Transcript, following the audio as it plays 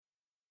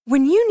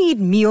When you need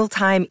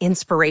mealtime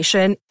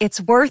inspiration,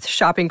 it's worth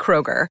shopping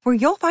Kroger, where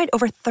you'll find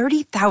over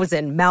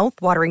 30,000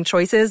 mouth-watering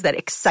choices that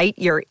excite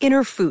your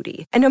inner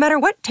foodie. And no matter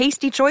what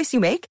tasty choice you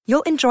make,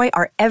 you'll enjoy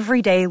our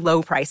everyday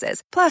low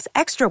prices, plus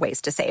extra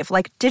ways to save,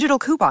 like digital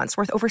coupons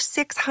worth over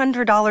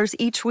 $600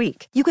 each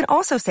week. You can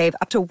also save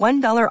up to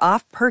 $1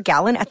 off per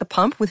gallon at the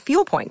pump with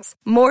fuel points.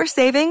 More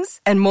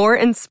savings and more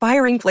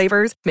inspiring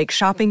flavors make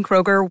shopping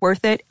Kroger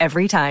worth it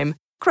every time.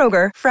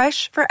 Kroger,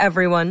 fresh for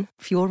everyone.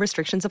 Fuel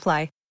restrictions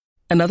apply.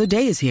 Another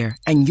day is here,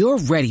 and you're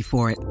ready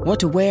for it. What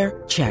to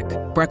wear? Check.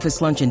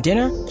 Breakfast, lunch, and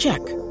dinner? Check.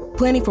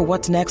 Planning for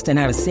what's next and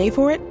how to save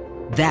for it?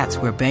 That's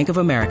where Bank of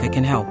America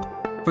can help.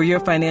 For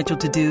your financial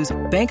to-dos,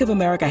 Bank of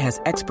America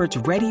has experts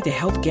ready to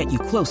help get you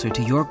closer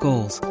to your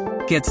goals.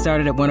 Get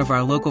started at one of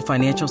our local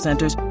financial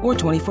centers or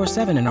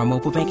 24/7 in our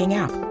mobile banking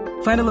app.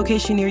 Find a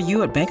location near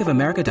you at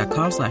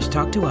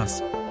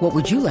bankofamerica.com/talktous. What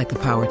would you like the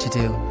power to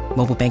do?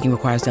 Mobile banking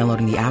requires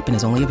downloading the app and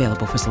is only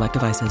available for select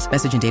devices.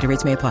 Message and data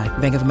rates may apply.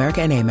 Bank of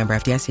America N.A., member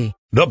FDIC.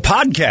 The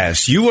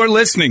podcast you are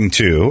listening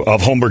to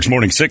of Holmberg's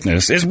Morning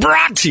Sickness is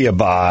brought to you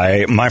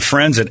by my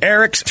friends at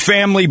Eric's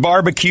Family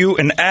Barbecue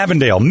in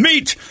Avondale.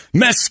 Meet,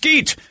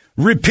 mesquite,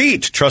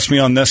 repeat. Trust me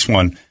on this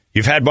one.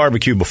 You've had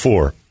barbecue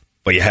before,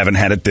 but you haven't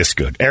had it this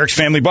good. Eric's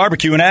Family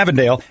Barbecue in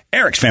Avondale,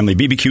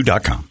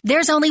 ericsfamilybbq.com.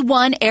 There's only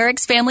one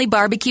Eric's Family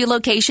Barbecue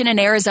location in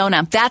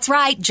Arizona. That's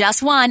right,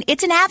 just one.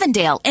 It's in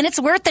Avondale, and it's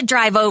worth the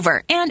drive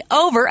over and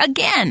over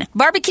again.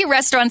 Barbecue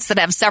restaurants that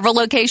have several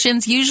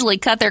locations usually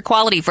cut their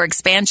quality for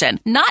expansion.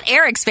 Not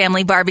Eric's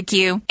Family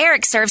Barbecue.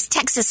 Eric serves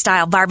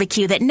Texas-style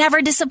barbecue that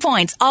never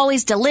disappoints,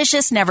 always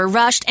delicious, never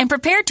rushed, and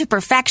prepared to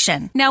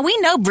perfection. Now, we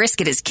know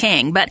brisket is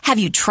king, but have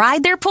you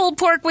tried their pulled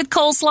pork with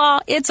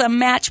coleslaw? It's a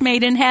match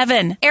made in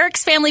heaven.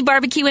 Eric's Family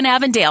Barbecue in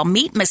Avondale.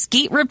 Meet,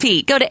 mesquite,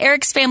 repeat. Go to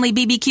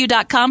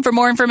ericsfamilybbq.com for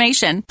more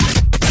information.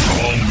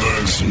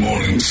 Holmberg's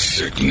Morning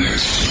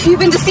Sickness. You've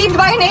been deceived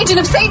by an agent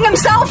of Satan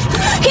himself.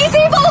 He's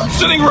evil.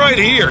 Sitting right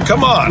here.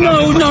 Come on.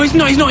 No, he's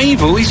not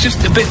evil. He's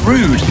just a bit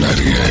rude.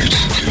 98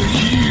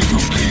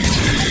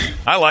 KUPD.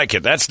 I like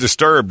it. That's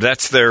Disturbed.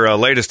 That's their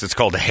latest. It's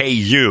called Hey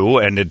You,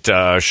 and it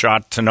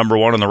shot to number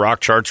one on the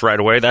rock charts right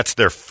away. That's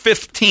their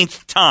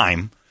 15th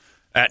time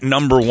at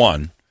number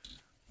one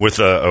with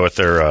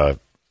their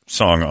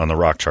song on the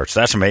rock charts.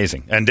 That's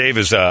amazing. And Dave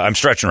is, I'm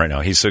stretching right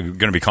now. He's going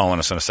to be calling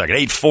us in a second.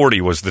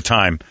 8:40 was the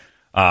time.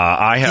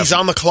 He's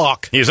on the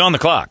clock. He's on the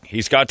clock.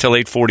 He's got till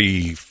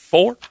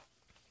 8:44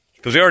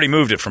 because we already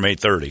moved it from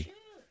 8:30.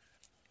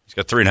 He's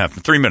got 3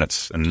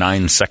 minutes and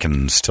 9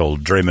 seconds till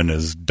Draymond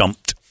is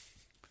dumped.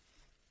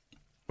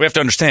 We have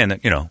to understand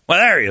that, well,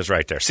 there he is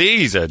right there. See,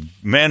 he's a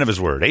man of his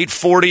word.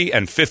 8:40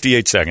 and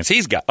 58 seconds.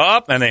 He's got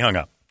up, and they hung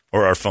up.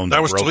 Or our phone.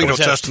 That was Toledo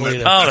Testament.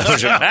 Oh, that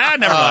was never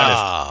mind.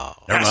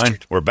 Never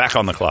mind. We're back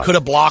on the clock. Could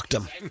have blocked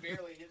him.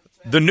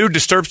 The new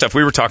Disturbed stuff,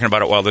 we were talking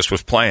about it while this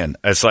was playing.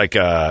 It's like,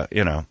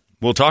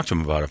 we'll talk to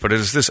him about it, but it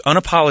is this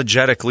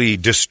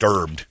unapologetically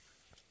disturbed.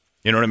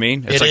 You know what I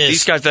mean? It's like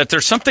these guys, that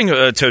there's something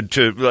to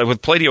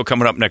with Pladio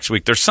coming up next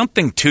week, there's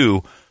something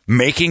to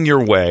making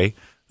your way,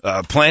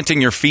 planting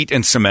your feet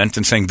in cement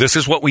and saying, this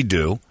is what we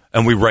do.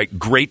 And we write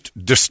great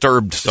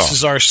Disturbed songs. This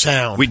is our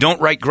sound. We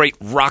don't write great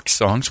rock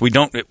songs. We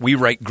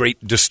write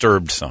great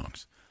Disturbed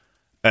songs.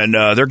 And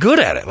they're good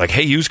at it. Like,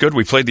 Hey You's good.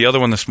 We played the other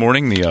one this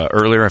morning,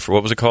 earlier,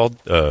 what was it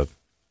called?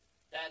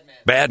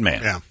 Bad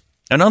Man. Yeah.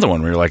 Another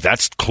one where you're like,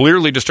 that's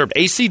clearly Disturbed.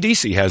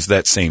 AC/DC has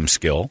that same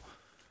skill.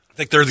 I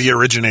think they're the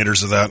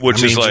originators of that.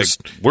 Which is like,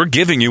 we're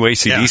giving you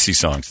AC/DC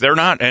songs. They're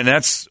not, and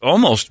that's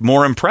almost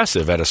more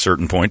impressive at a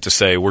certain point to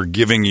say we're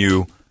giving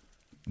you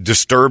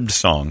Disturbed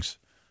songs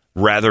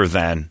rather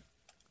than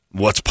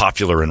what's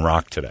popular in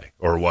rock today,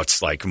 or what's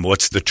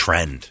the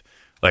trend.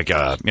 Like,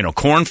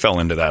 Korn fell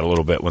into that a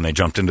little bit when they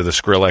jumped into the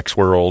Skrillex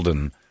world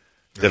and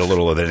did a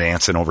little of the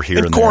dancing over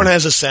here. And Korn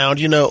has a sound,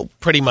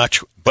 pretty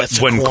much. But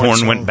when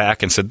Korn went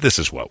back and said, this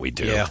is what we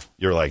do,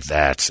 you're like,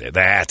 that's it.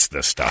 That's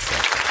the stuff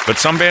right there. But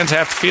some bands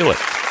have to feel it.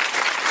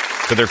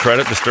 To their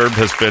credit, Disturbed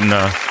has been...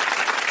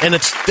 and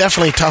it's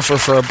definitely tougher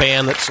for a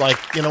band that's like,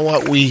 you know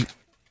what, we're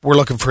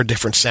looking for a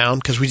different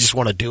sound because we just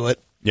want to do it.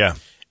 Yeah.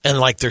 And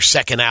like their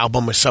second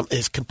album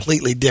is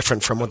completely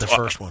different from what the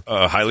first one.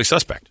 Highly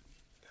Suspect.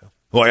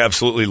 Well, I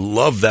absolutely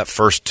love that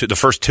the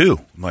first two.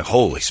 I'm like,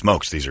 holy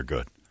smokes, these are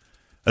good.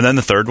 And then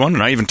the third one,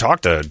 and I even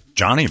talked to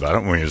Johnny about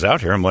it when he was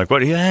out here. I'm like,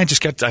 what? Yeah,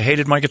 I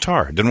hated my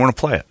guitar. I didn't want to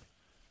play it.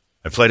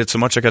 I played it so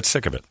much I got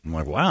sick of it. I'm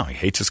like, wow, he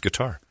hates his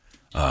guitar.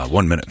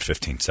 1 minute and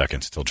 15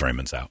 seconds till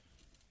Draymond's out.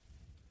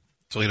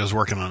 Toledo's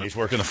working on it. He's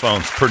working the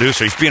phones.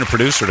 Producer. He's being a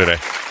producer today.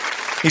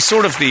 He's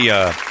sort of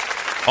the...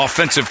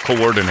 offensive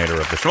coordinator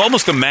of the show,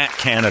 almost the Matt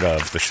Canada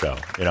of the show.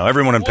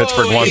 Everyone in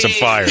Pittsburgh wants him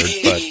fired,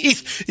 but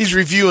he's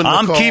reviewing.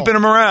 I'm keeping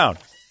him around.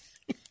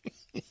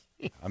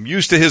 I'm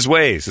used to his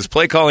ways. His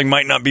play calling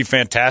might not be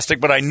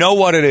fantastic, but I know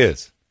what it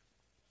is.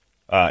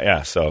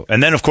 So,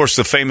 and then of course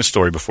the famous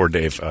story before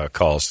Dave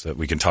calls that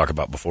we can talk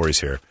about before he's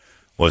here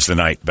was the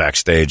night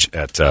backstage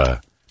at the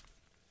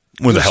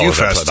hell was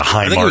that? The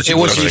High March. It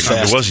was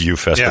U-Fest. It was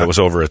U-Fest, but it was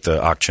over at the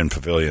Ak-Chin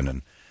Pavilion,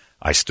 and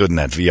I stood in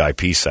that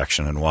VIP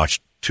section and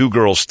watched two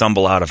girls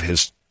stumble out of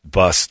his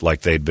bus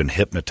like they'd been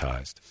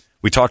hypnotized.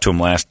 We talked to him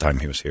last time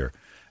he was here,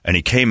 and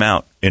he came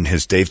out in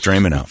his Dave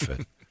Draymond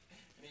outfit.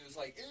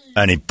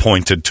 And he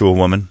pointed to a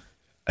woman,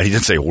 and he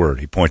didn't say a word.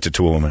 He pointed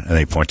to a woman, and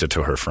he pointed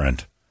to her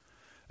friend.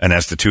 And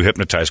as the two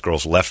hypnotized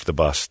girls left the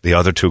bus, the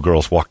other two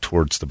girls walked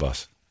towards the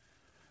bus.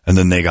 And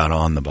then they got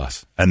on the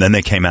bus. And then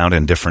they came out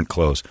in different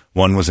clothes.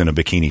 One was in a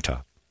bikini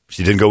top.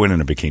 She didn't go in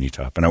a bikini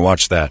top. And I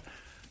watched that.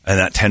 And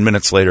that 10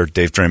 minutes later,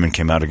 Dave Draymond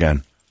came out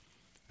again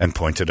and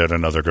pointed at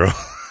another girl.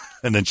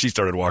 And then she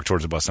started to walk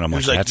towards the bus. And I'm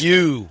like,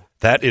 you.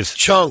 That is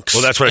Chunks.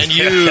 Well, that's right. And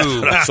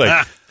you. I was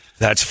like,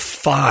 that's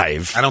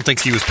 5. I don't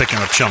think he was picking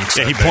up chunks.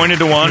 Yeah, he pointed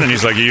to one, and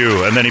he's like,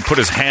 you. And then he put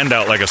his hand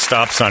out like a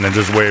stop sign and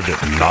just waved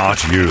it.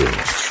 Not you.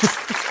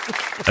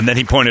 And then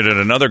he pointed at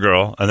another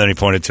girl, and then he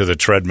pointed to the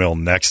treadmill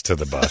next to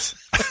the bus.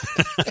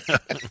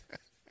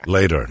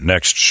 Later,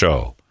 next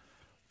show.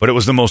 But it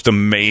was the most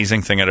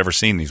amazing thing I'd ever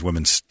seen, these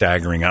women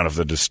staggering out of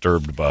the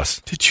Disturbed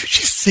bus. Did you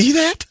just see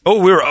that? Oh,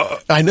 we were...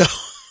 I know.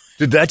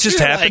 Did that just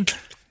happen?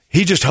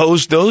 He just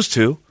hosed those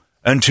two,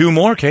 and 2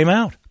 more came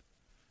out.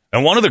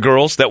 And one of the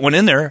girls that went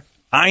in there,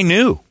 I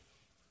knew.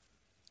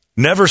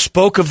 Never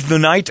spoke of the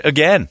night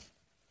again.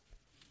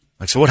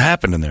 Like, so what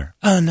happened in there?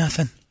 Oh,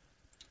 nothing.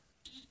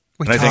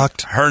 We and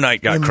talked. I think her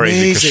night got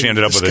crazy because she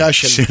ended up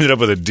discussion.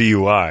 with a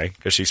DUI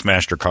because she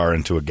smashed her car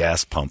into a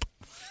gas pump.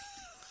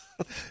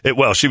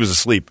 Well, she was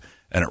asleep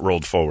and it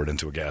rolled forward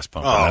into a gas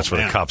pump. And that's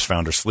where the cops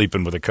found her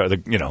sleeping with a car.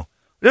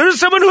 There's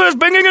someone who is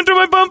banging into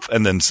my pump.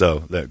 And then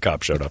so the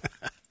cop showed up.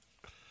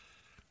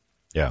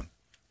 Yeah,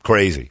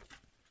 crazy.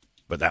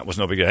 But that was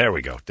no big deal. There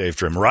we go. Dave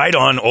Trim. Right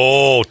on.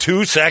 Oh,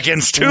 2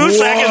 seconds. 2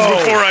 seconds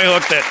before I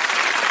hooked it.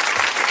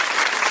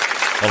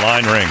 The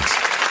line rings.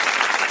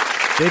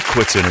 Dave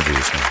quits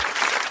interviews now.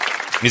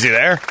 Is he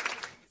there?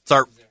 It's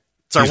our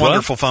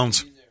wonderful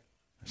phones.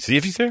 See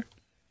if he's there.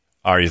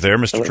 Are you there,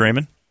 Mr.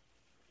 Draymond?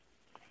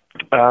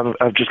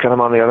 I've just got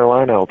him on the other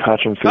line. I'll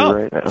patch him through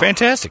right now.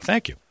 Fantastic.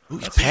 Thank you.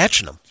 Who's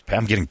patching him?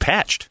 I'm getting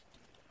patched.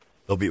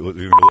 They'll be what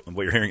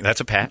you're hearing. That's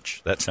a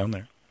patch. That sound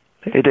there.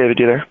 Hey, David,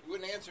 you there? You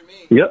wouldn't answer me.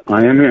 Yep,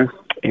 I am here.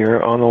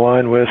 You're on the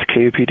line with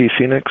KUPD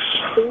Phoenix.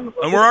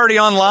 And we're already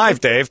on live,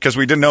 Dave, because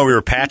we didn't know we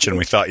were patching.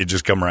 We thought you'd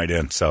just come right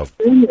in. So,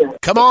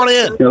 come on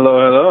in.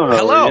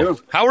 Hello.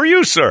 How are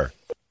you, sir?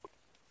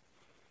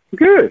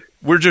 Good.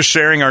 We're just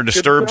sharing our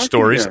Disturbed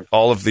stories,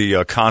 all of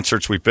the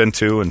concerts we've been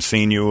to and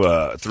seen you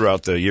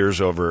throughout the years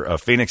over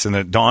Phoenix, and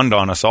it dawned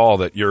on us all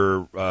that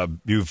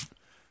you've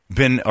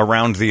been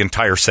around the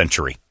entire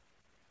century.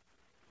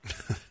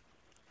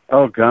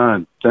 Oh,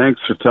 God.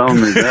 Thanks for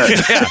telling me that.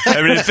 Yeah.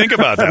 I mean, think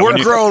about that.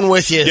 We're growing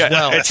with you as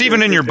well. It's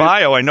even in your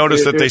bio. I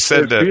noticed that they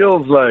said it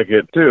feels like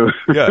it, too.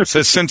 Yeah, it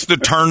says since the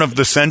turn of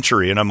the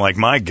century. And I'm like,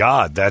 my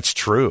God, that's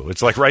true.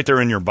 It's like right there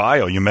in your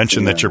bio. You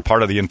mentioned that you're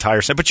part of the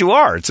entire century. But you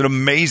are. It's an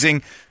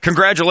amazing –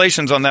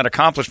 congratulations on that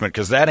accomplishment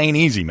because that ain't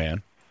easy,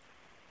 man.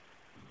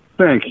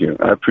 Thank you.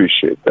 I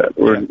appreciate that.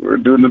 We're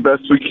doing the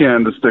best we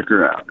can to stick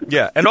around.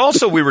 Yeah, and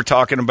also we were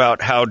talking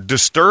about how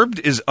Disturbed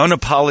is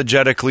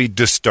unapologetically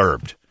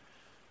disturbed.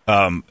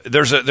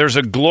 There's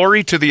a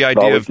glory to the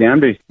idea of can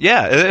be.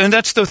 Yeah, and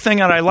that's the thing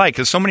that I like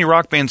because so many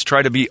rock bands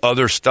try to be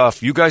other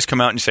stuff. You guys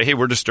come out and you say, "Hey,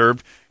 we're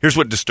Disturbed. Here's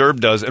what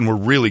Disturbed does," and we're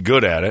really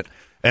good at it.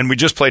 And we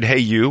just played "Hey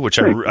You," which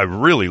I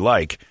really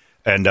like,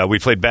 and we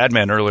played "Bad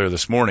Man" earlier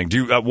this morning.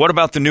 What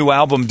about the new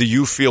album? Do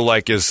you feel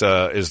like is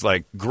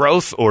like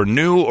growth or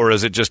new, or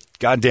is it just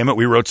God damn it,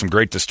 we wrote some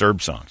great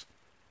Disturbed songs?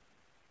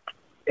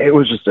 It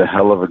was just a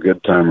hell of a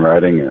good time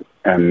writing it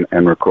and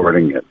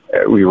recording it.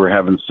 We were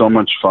having so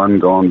much fun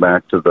going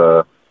back to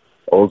the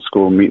old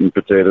school meat and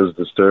potatoes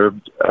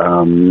Disturbed.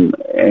 And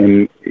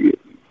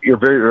you're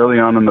very early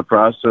on in the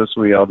process.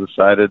 We all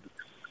decided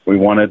we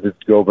wanted to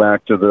go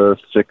back to the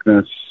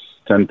Sickness,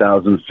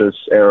 10,000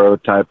 Fists Arrow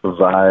type of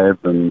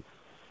vibe. And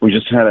we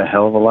just had a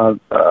hell of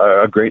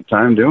a great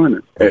time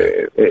doing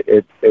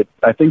it.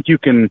 I think you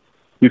can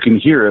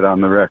hear it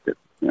on the record.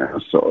 Yeah,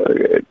 so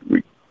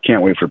we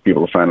can't wait for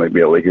people to finally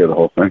be able to hear the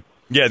whole thing.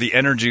 Yeah, the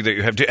energy that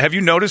you have. Have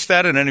you noticed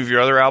that in any of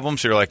your other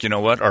albums? You're like, you know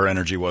what? Our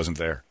energy wasn't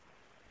there.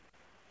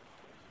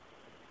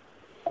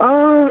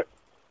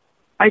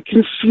 I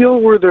can feel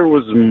where there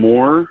was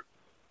more,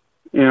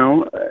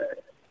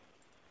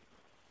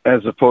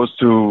 as opposed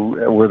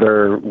to where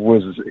there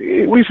was.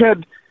 We've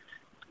had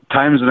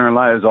times in our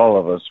lives, all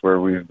of us, where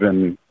we've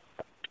been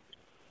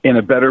in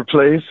a better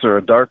place or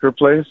a darker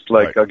place.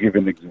 Like, I'll give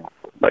you an example.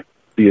 Like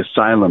the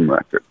Asylum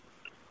record.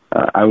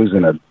 I was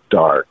in a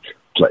dark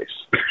place.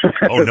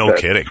 Oh, no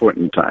kidding. Point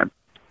in time.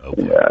 Oh,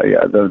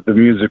 yeah. The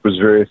music was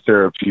very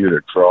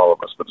therapeutic for all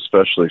of us, but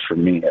especially for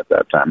me at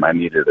that time. I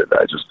needed it.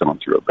 I just gone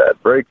through a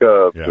bad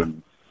breakup,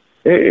 and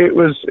it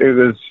was,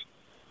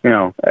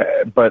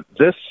 but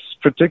this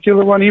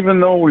particular one,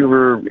 even though we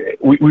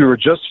were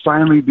just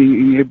finally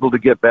being able to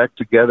get back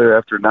together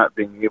after not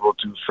being able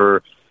to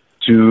for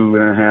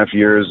 2.5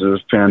 years of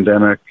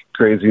pandemic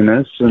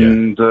craziness,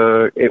 and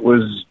it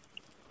was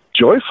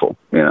joyful.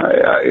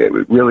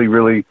 It really,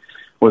 really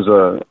was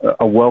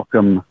a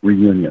welcome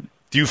reunion.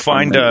 Do you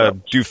find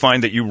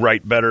that you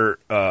write better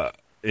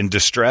in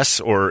distress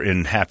or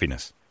in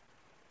happiness?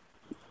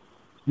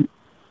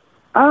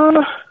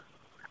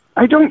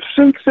 I don't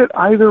think that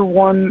either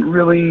one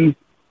really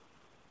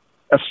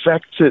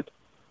affects it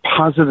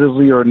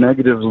positively or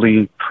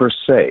negatively per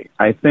se.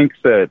 I think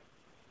that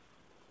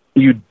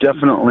you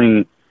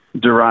definitely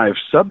derive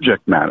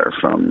subject matter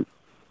from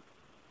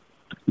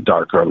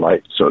dark or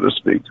light, so to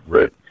speak.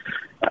 Right.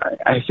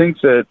 I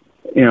think that,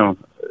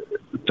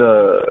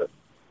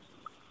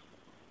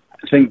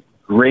 I think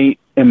great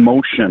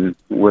emotion,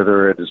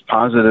 whether it is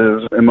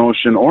positive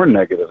emotion or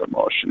negative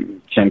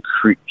emotion, can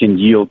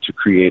yield to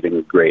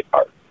creating great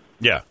art.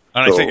 Yeah,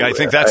 and so I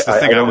think that's the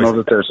thing. I don't know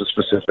that there's a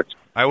specific.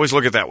 I always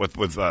look at that with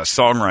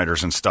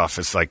songwriters and stuff.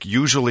 It's like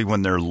usually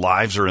when their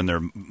lives are in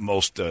their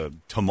most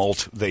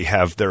tumult, they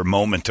have their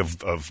moment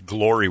of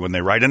glory when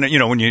they write. And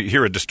when you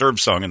hear a Disturbed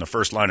song and the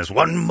first line is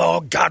 "One more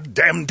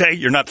goddamn day,"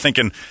 you're not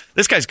thinking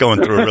this guy's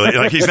going through it really.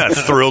 Like he's not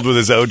thrilled with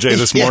his OJ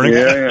this morning.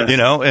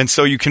 Yeah. And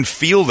so you can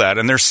feel that.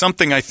 And there's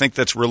something I think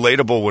that's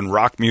relatable when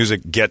rock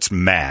music gets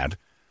mad.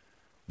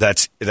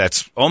 That's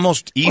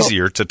almost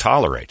easier to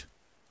tolerate.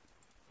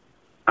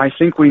 I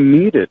think we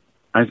need it,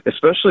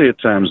 especially at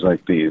times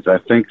like these. I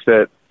think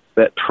that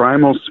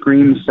primal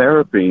scream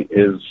therapy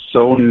is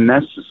so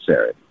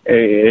necessary.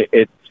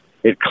 It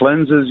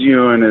cleanses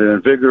you and it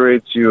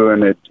invigorates you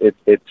and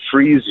it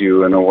frees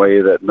you in a way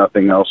that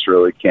nothing else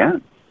really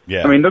can.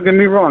 Yeah. I mean, don't get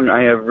me wrong.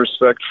 I have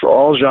respect for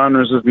all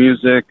genres of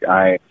music.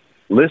 I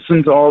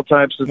listen to all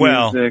types of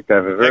music. I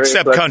have a very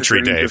except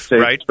country, Dave,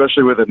 right?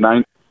 Especially with a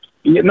 9.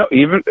 No,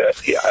 even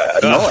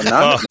no, I'm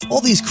not. All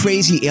these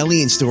crazy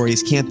alien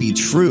stories can't be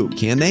true,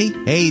 can they?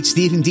 Hey, it's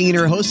Stephen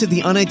Diener, host of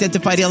the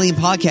Unidentified Alien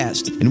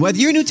Podcast. And whether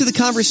you're new to the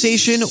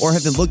conversation or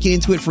have been looking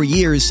into it for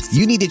years,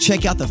 you need to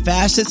check out the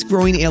fastest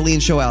growing alien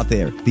show out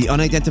there, the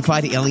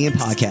Unidentified Alien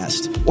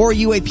Podcast, or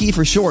UAP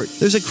for short.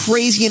 There's a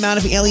crazy amount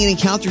of alien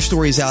encounter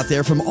stories out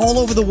there from all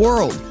over the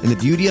world. And the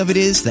beauty of it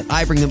is that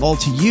I bring them all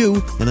to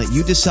you and let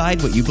you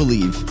decide what you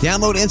believe.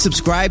 Download and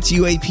subscribe to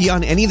UAP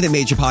on any of the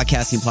major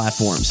podcasting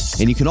platforms.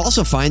 And you can also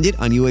find it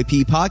on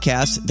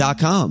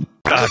UAPpodcast.com.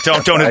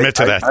 Don't admit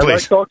to that, please. I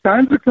like all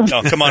kinds of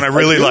no, come on, I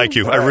really like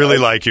you. I really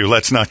like you.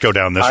 Let's not go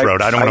down this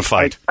road. I don't want to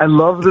fight. I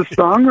love the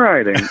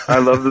songwriting.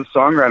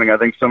 I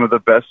think some of the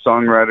best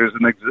songwriters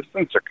in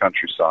existence are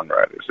country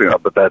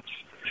songwriters. But that's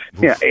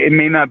it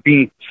may not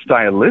be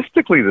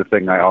stylistically the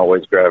thing I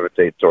always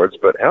gravitate towards,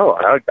 but hell,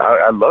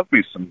 I love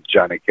me some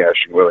Johnny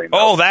Cash and Willie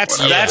Nelson. Oh,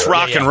 that's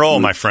rock and roll,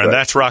 my friend.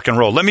 That's rock and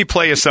roll. Let me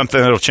play you something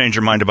that'll change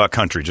your mind about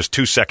country. Just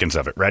 2 seconds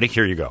of it. Ready?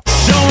 Here you go.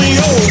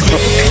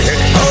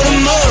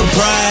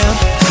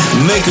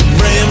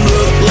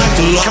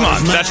 Come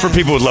on, that's for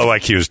people with low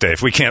IQs,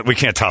 Dave. We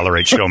can't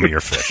tolerate "Show Me Your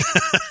Fish."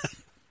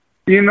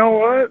 You know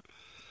what?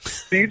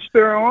 Each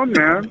their own,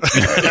 man.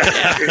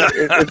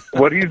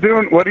 What he's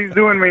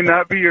doing may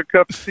not be your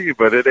cup of tea,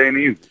 but it ain't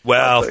easy.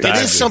 Well, it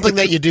is something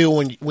that you do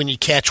when you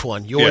catch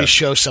one. You always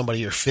show somebody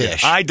your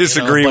fish. I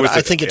disagree with. I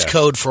think it's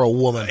code for a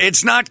woman.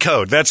 It's not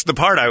code. That's the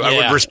part I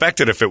would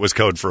respect it if it was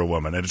code for a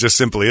woman. It just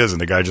simply isn't.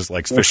 The guy just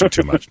likes fishing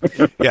too much.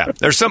 Yeah,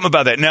 there's something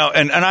about that. Now,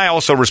 and I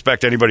also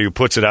respect anybody who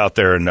puts it out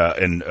there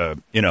and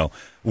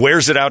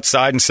wears it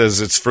outside and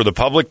says it's for the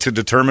public to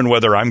determine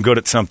whether I'm good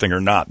at something or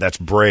not. That's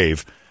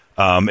brave.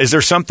 Is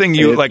there something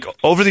you like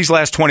over these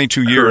last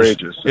 22 years?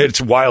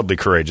 It's wildly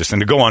courageous, and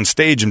to go on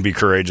stage and be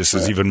courageous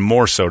is even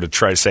more so. To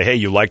try to say, "Hey,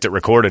 you liked it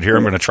recorded. Here,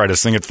 I'm going to try to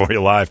sing it for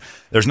you live."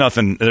 There's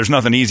nothing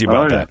easy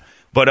about that.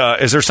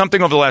 But is there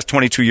something over the last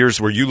 22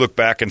 years where you look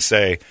back and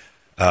say,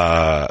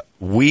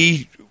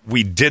 "We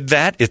did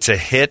that. It's a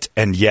hit,"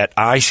 and yet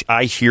I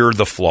hear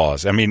the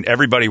flaws. I mean,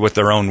 everybody with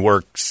their own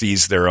work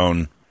sees their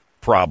own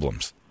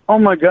problems. Oh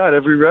my God!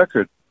 Every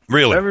record,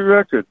 really, every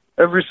record,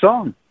 every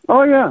song.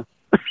 Oh yeah.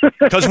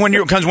 Because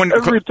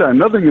every time,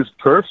 nothing is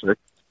perfect.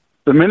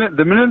 The minute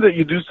that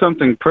you do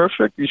something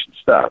perfect, you should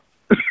stop.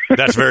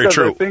 That's very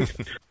true. I think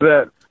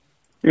that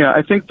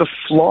I think the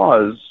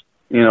flaws,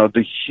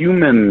 the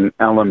human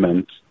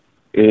element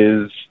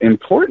is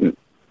important,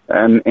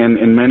 and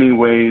in many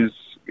ways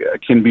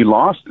can be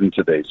lost in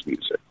today's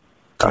music.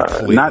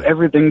 Not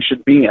everything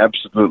should be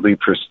absolutely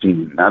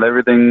pristine. Not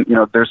everything.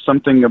 There's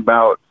something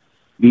about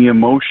the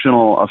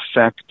emotional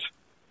effect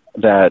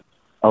that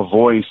a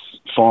voice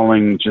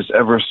falling just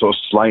ever so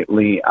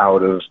slightly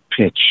out of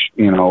pitch,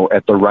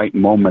 at the right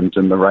moment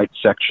in the right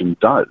section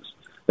does,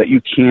 that you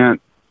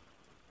can't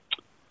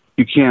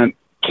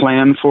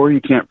plan for,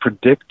 you can't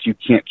predict, you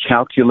can't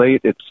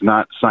calculate. It's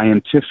not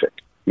scientific,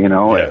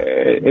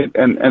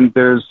 and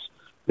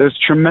there's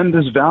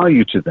tremendous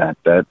value to that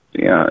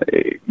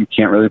you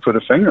can't really put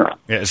a finger on.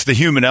 Yeah, it's the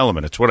human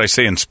element. It's what I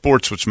say in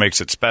sports, which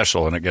makes it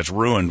special, and it gets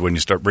ruined when you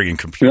start bringing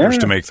computers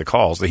to make the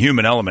calls. The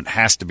human element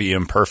has to be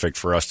imperfect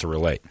for us to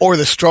relate. Or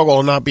the struggle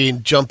of not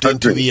being jumped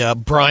into the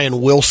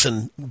Brian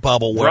Wilson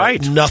bubble where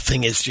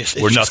nothing is just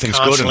where nothing's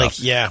good enough.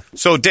 Yeah.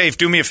 So, Dave,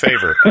 do me a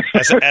favor.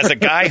 As a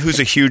guy who's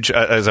a huge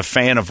as a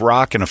fan of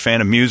rock and a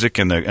fan of music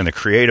and the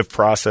creative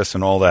process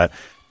and all that,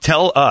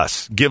 Tell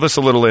us, give us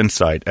a little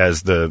insight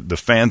as the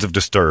fans of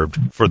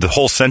Disturbed for the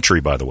whole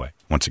century, by the way,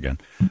 once again.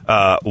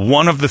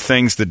 One of the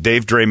things that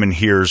Dave Draymond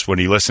hears when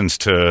he listens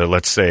to,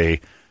 let's say,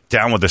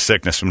 Down with the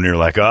Sickness, when you're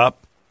like,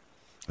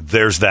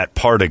 there's that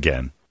part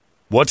again.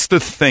 What's the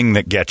thing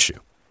that gets you?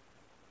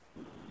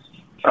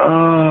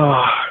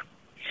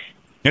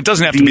 It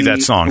doesn't have to be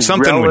that song.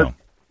 Something we know.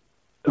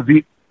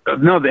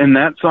 No, in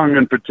that song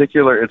in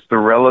particular, it's the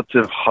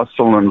relative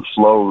hustle and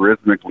flow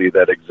rhythmically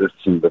that exists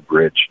in the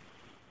bridge.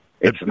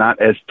 It's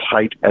not as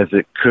tight as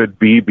it could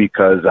be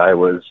because I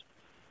was,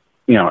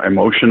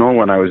 emotional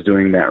when I was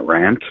doing that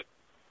rant,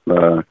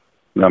 the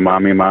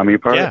mommy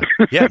part.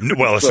 Yeah.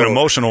 Well, it's an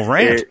emotional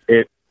rant.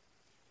 And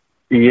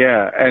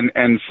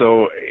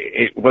so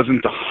it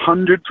wasn't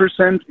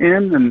 100%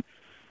 in, and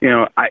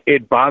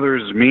it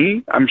bothers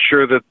me. I'm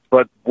sure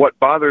but what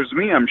bothers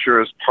me, I'm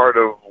sure, is part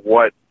of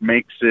what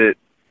makes it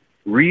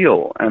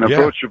real and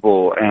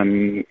approachable,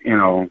 and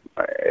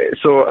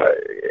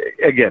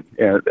again,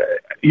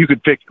 you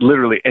could pick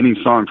literally any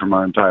song from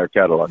our entire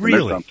catalog.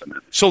 Really? And something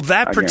so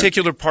that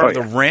particular part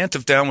of the rant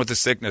of Down with the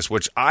Sickness,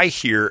 which I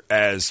hear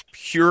as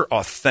pure,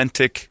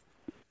 authentic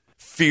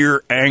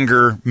fear,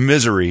 anger,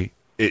 misery,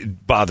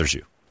 it bothers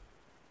you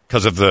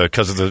because of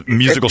the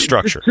musical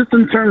structure. It's just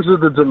in terms of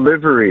the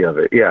delivery of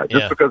it,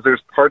 just because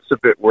there's parts of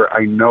it where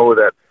I know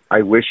that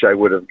I wish I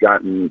would have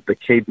gotten the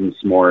cadence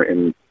more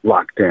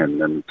locked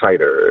in and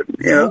tighter.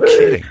 No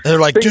kidding. And they're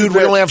like, dude,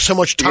 we only have so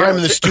much time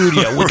in the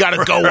studio. We got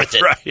to go with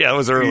it. Right. Yeah, it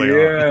was early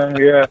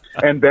on. Yeah.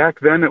 And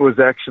back then it was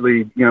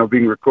actually,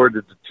 being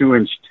recorded to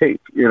 2-inch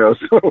tape, so it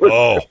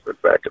was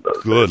different back in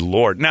those Good days.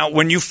 Lord. Now,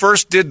 when you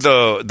first did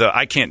the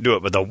I can't do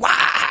it, but the wah,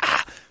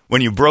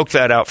 when you broke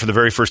that out for the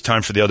very first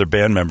time for the other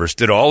band members,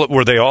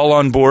 were they all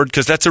on board?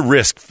 Because that's a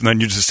risk. And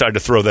then you decide to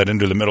throw that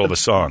into the middle of a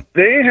song.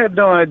 They had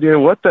no idea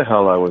what the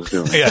hell I was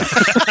doing. Yeah.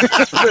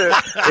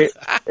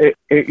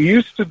 it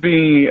used to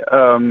be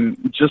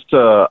just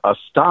a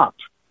stop,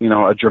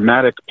 a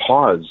dramatic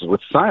pause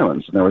with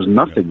silence, and there was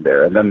nothing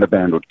there, and then the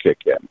band would kick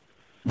in.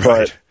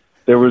 Right. But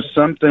there was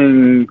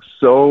something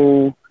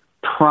so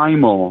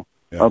primal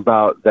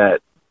about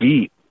that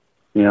beat,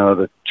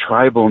 the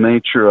tribal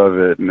nature of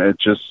it, and it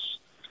just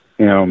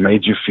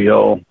made you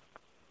feel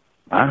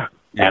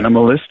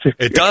animalistic.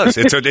 It does.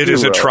 It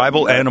is a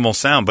tribal animal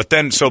sound. But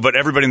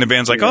everybody in the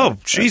band's like, oh,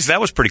 geez,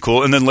 that was pretty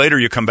cool. And then later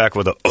you come back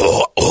with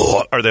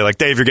are they like,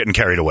 Dave, you're getting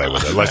carried away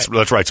with it.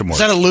 Let's write some more. Is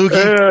that a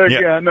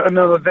loogie?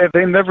 No,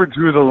 they never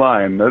drew the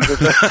line. Well,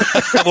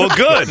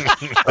 good.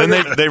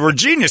 Then they were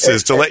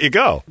geniuses to let you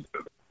go.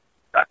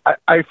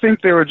 I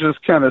think they were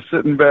just kind of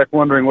sitting back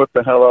wondering what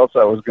the hell else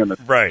I was going to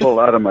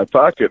pull out of my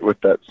pocket with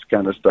that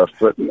kind of stuff.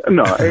 But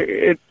no,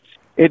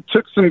 it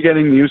took some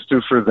getting used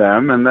to for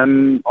them, and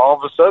then all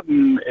of a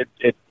sudden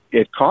it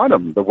caught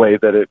them the way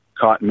that it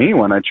caught me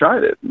when I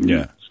tried it.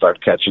 Yeah,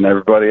 started catching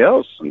everybody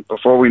else, and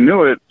before we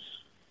knew it,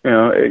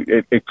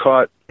 it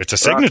caught. It's a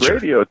signature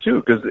rock radio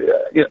too, because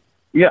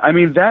I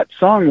mean that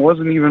song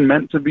wasn't even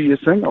meant to be a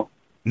single.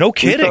 No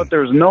kidding. We thought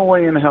there was no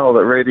way in hell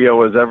that radio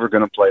was ever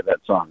going to play that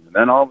song, and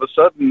then all of a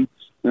sudden,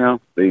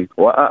 they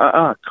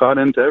caught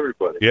into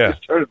everybody. Yeah. They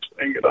started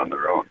playing it on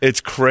their own.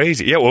 It's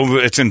crazy. Yeah, well,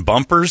 it's in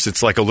bumpers.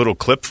 It's like a little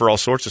clip for all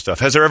sorts of stuff.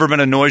 Has there ever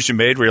been a noise you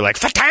made where you're like,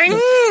 fa-tang?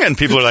 And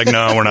people are like,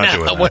 no, we're not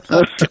doing that.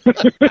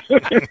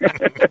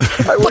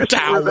 I wish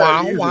it were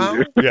that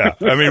easy. Yeah,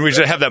 I mean, we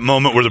should have that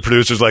moment where the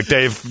producer's like,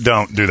 Dave,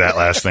 don't do that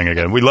last thing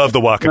again. We love the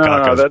Waka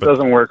Kakas. No, that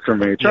doesn't work for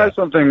me. Try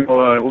something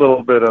a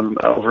little bit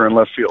over in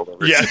left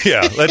field.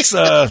 Yeah. Let's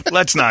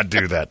not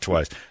do that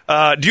twice.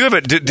 Do you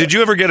have did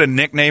you ever get a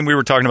nickname? We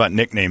were talking about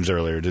nicknames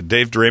earlier. Did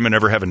Dave Draymond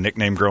ever have a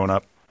nickname growing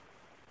up?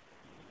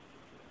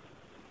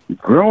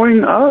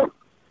 Growing up?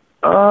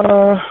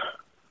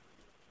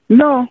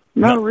 No,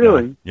 not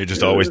really. No. You're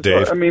just always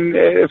Dave? I mean,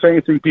 if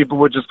anything, people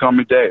would just call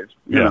me Dave.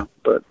 Yeah.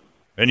 But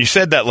and you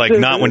said that like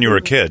not when you were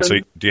a kid. So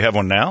do you have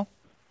one now?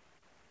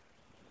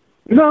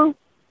 No.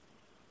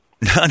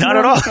 Not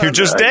at all. You're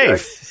just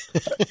Dave.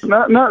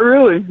 Not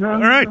really. No. All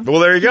right. Well,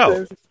 there you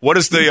go. What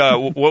is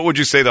what would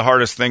you say the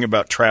hardest thing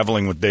about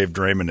traveling with Dave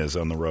Draymond is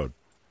on the road?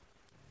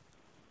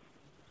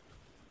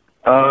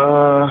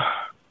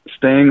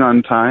 Staying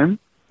on time.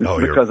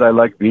 Because I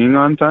like being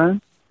on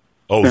time.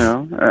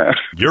 Oh,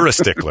 you're a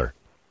stickler.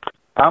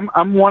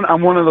 I'm one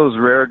of those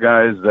rare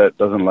guys that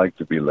doesn't like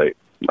to be late.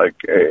 Like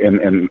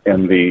in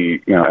the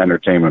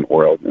entertainment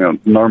world,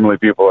 normally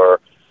people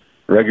are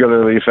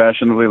regularly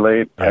fashionably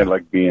late. Yeah. I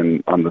like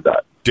being on the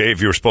dot.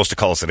 Dave, you were supposed to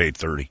call us at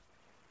 8:30.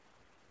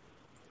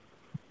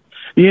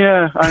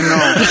 Yeah, I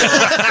know.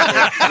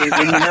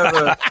 When you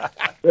have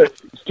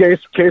case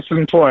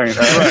in point.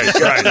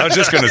 Right. I was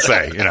just going to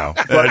say, I don't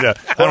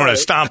want to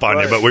stomp on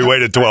you, but we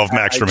waited 12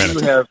 extra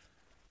minutes. I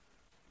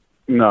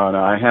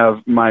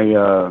have my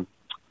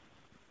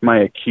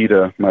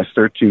Akita, my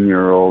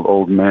 13-year-old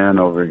old man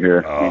over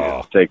here.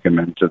 Oh. Take him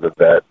into the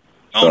vet.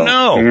 So,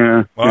 no.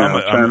 Yeah.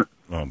 Well,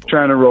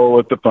 trying to roll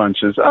with the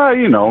punches.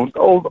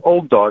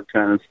 Old dog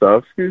kind of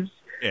stuff. He's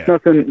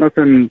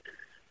nothing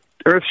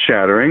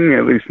earth-shattering,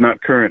 at least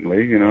not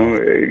currently.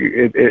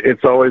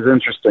 It's always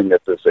interesting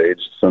at this age.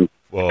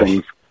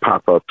 things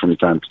pop up from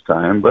time to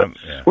time, but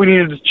we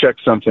needed to check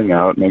something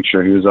out, make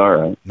sure he was all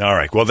right. All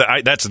right. Well,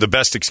 that's the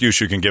best excuse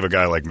you can give a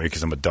guy like me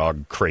because I'm a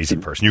dog crazy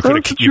person. You could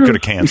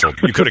have canceled.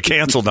 You could have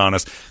canceled on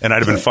us, and I'd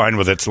have been fine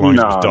with it so long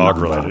as it was dog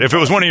related. If it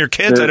was one of your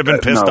kids, I'd have been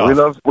pissed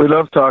off. We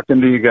love talking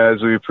to you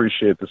guys. We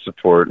appreciate the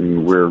support,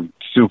 and we're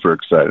super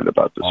excited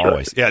about this.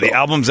 Always. Yeah, the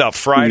album's out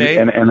Friday,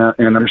 and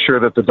I'm sure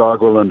that the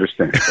dog will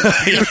understand.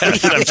 Yes, I'm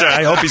sure.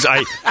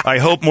 I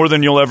hope more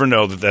than you'll ever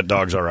know that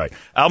dog's all right.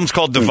 Album's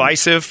called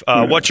Divisive.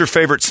 What's your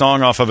favorite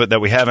song off of it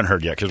that we haven't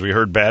heard yet? Because we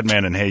heard Bad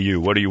Man and Hey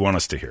You. What do you want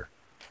us to hear?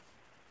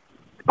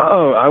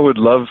 Oh, I would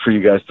love for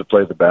you guys to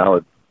play the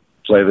ballad,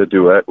 play the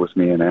duet with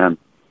me and Ann.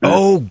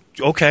 Oh,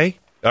 okay.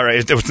 All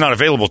right. It's not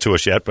available to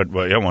us yet, but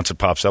once it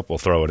pops up, we'll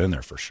throw it in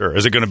there for sure.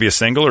 Is it going to be a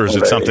single, or is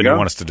it something you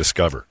want us to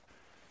discover?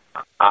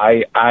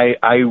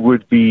 I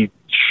would be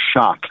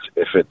shocked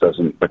if it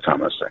doesn't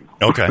become a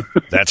single. Okay,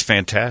 that's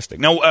fantastic.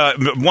 Now,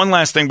 one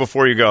last thing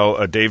before you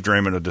go, Dave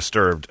Draymond of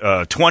Disturbed.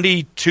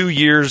 22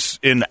 years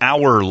in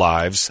our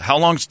lives. How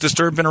long's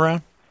Disturbed been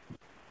around?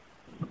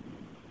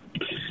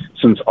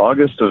 Since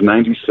August of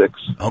 '96.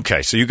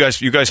 Okay, so you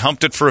guys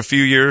humped it for a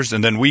few years,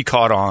 and then we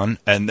caught on,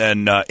 and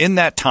then in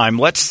that time,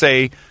 let's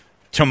say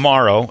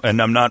tomorrow,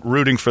 and I'm not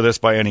rooting for this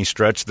by any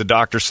stretch, the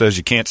doctor says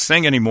you can't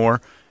sing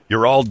anymore,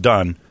 you're all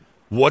done.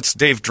 What's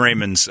Dave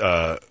Draymond's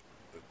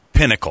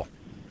pinnacle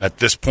at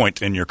this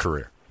point in your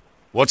career?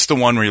 What's the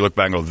one where you look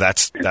back and go,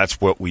 that's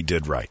what we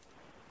did right?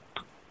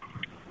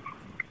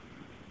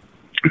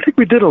 I think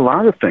we did a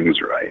lot of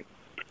things right.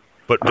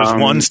 But does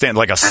one stand,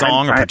 like a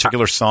song, a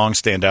particular song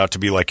stand out to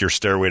be like your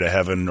Stairway to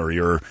Heaven, or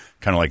your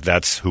kind of like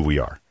that's who we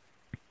are?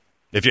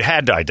 If you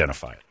had to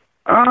identify it.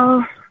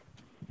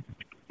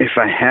 If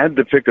I had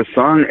to pick a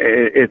song,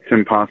 it's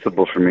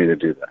impossible for me to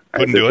do that.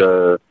 Couldn't do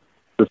it?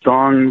 The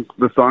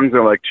songs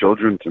are like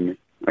children to me.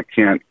 I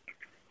can't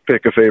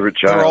pick a favorite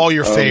child. They're all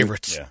your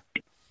favorites. Yeah.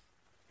 Do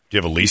you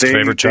have a least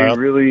favorite child?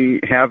 They really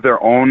have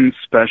their own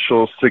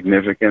special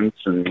significance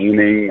and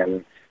meaning,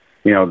 and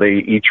they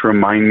each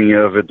remind me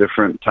of a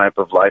different type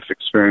of life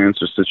experience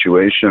or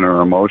situation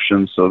or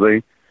emotion. So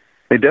they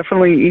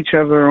definitely each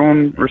have their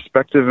own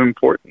respective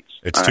importance.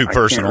 It's too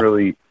personal. I can't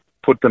really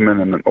put them in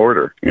an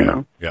order, you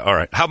know? Yeah, all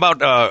right. How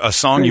about a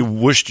song you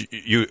wished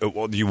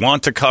you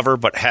want to cover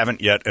but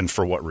haven't yet, and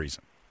for what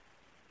reason?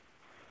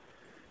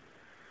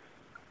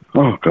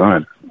 Oh,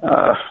 God.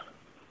 I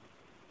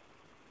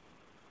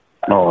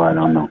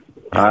don't know.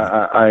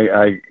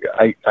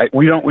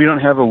 We don't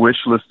have a wish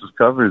list of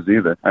covers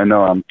either. I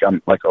know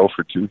I'm like 0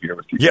 for 2 here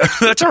with you. Yeah,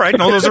 that's all right.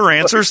 No, those are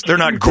answers. They're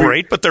not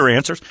great, but they're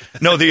answers.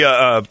 No,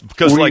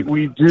 because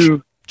we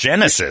do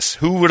Genesis.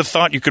 Who would have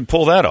thought you could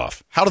pull that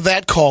off? How did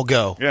that call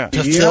go? Yeah.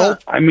 To Phil?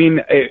 I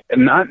mean,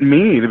 not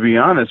me, to be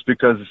honest,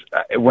 because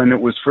when it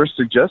was first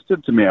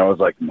suggested to me, I was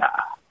like, nah.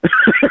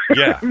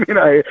 Yeah. I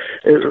mean,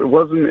 it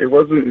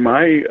wasn't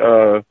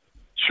my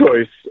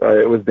choice.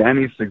 It was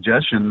Danny's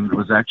suggestion. It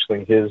was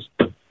actually his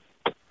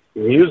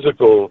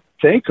musical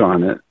take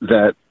on it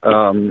that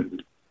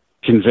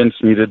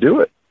convinced me to do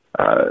it.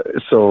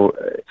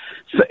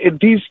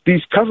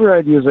 These cover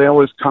ideas, they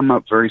always come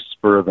up very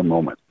spur of the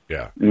moment.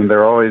 Yeah. I mean,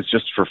 they're always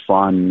just for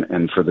fun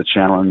and for the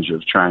challenge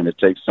of trying to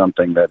take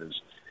something that is,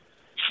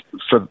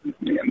 for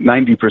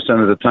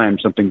 90% of the time,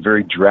 something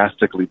very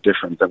drastically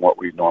different than what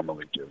we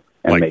normally do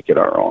and make it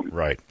our own.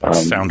 Right. Like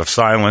Sound of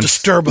Silence.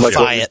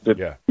 Disturbify it.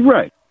 Yeah.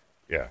 Right.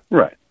 Yeah.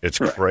 Right. It's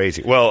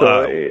crazy. Well,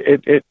 so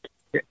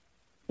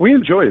we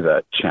enjoy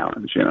that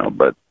challenge,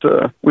 but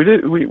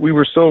we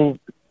were so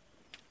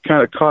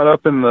kind of caught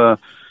up in the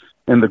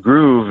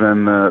groove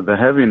and the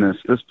heaviness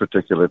this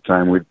particular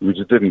time, we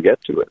just didn't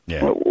get to it.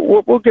 Yeah.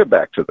 We'll get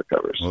back to the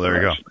covers. Well, there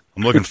you go.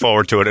 I'm looking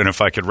forward to it, and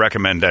if I could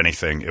recommend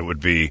anything, it would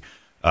be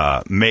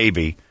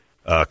maybe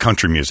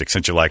country music,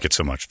 since you like it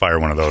so much. Fire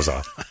one of those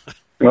off.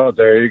 Well,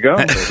 there you go.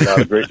 There's a lot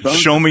of great songs.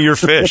 Show me your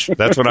fish.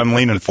 That's what I'm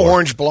leaning for.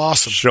 Orange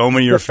Blossom. Show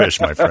me your fish,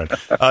 my friend.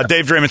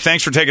 Dave Draymond,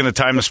 thanks for taking the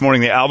time this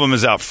morning. The album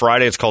is out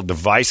Friday. It's called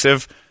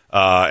Divisive.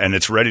 And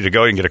it's ready to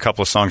go. You can get a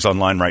couple of songs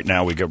online right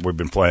now. We've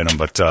been playing them.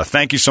 But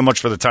thank you so much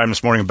for the time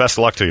this morning, and best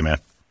of luck to you, man.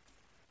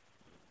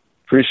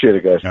 Appreciate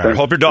it, guys. Right.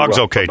 Hope your dog's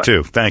okay,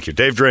 too. Thank you.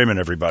 Dave Draymond,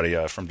 everybody,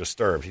 from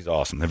Disturbed. He's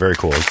awesome. They're very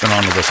cool. He's been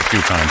on with us a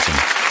few times, and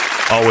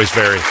always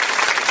very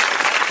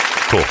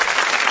cool.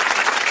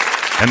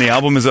 And the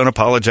album is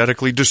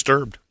unapologetically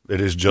Disturbed.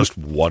 It is just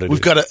what it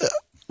is.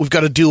 We've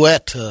got a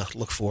duet to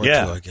look forward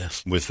to, I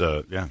guess. With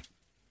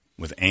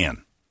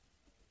Ann.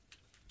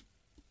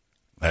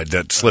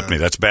 That slipped me.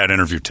 That's bad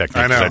interview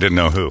technique. I didn't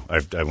know who.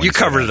 You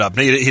covered it up.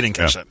 He didn't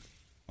catch it.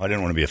 I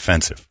didn't want to be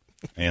offensive.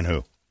 And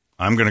who?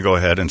 I'm going to go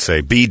ahead and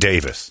say B.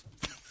 Davis.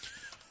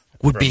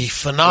 Would be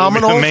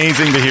phenomenal. Would be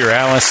amazing to hear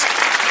Alice.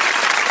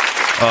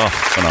 Oh,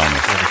 phenomenal.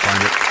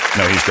 Find it.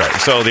 No, he's great.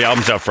 So the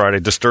album's out Friday.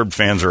 Disturbed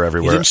fans are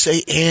everywhere. You didn't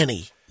say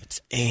Annie. It's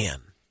Ann.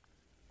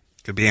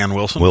 Could be Ann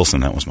Wilson.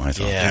 Wilson, that was my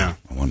thought. Yeah.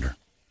 I wonder.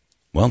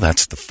 Well,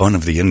 that's the fun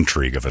of the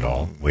intrigue of it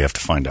all. We have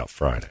to find out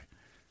Friday.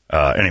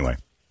 Anyway,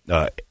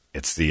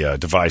 it's the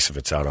Divisive.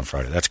 It's out on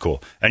Friday. That's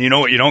cool. And you know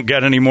what you don't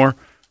get anymore?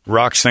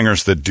 Rock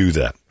singers that do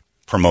that,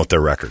 promote their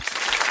records.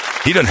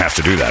 He doesn't have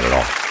to do that at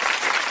all.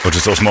 Which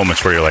is those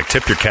moments where you're like,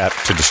 tip your cap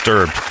to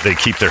Disturbed. They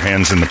keep their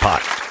hands in the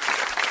pot.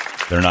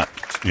 They're not,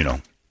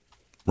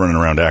 running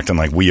around acting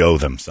like we owe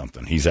them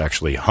something. He's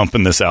actually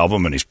humping this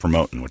album and he's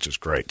promoting, which is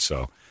great.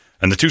 So,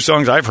 and the 2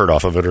 songs I've heard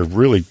off of it are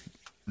really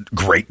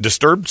great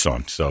Disturbed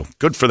songs. So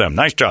good for them.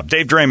 Nice job.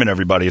 Dave Draymond,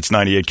 everybody. It's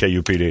 98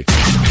 KUPD.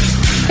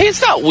 Hey,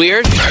 it's not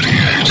weird.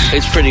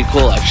 It's pretty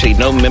cool, actually.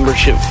 No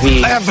membership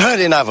fee. I have heard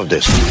enough of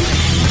this.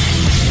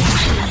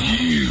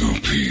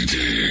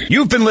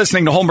 You've been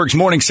listening to Holmberg's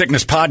Morning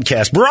Sickness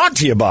Podcast, brought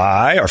to you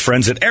by our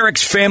friends at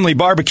Eric's Family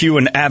Barbecue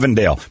in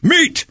Avondale.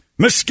 Meet,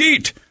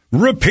 mesquite,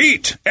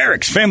 repeat.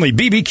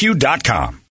 Eric'sFamilyBBQ.com.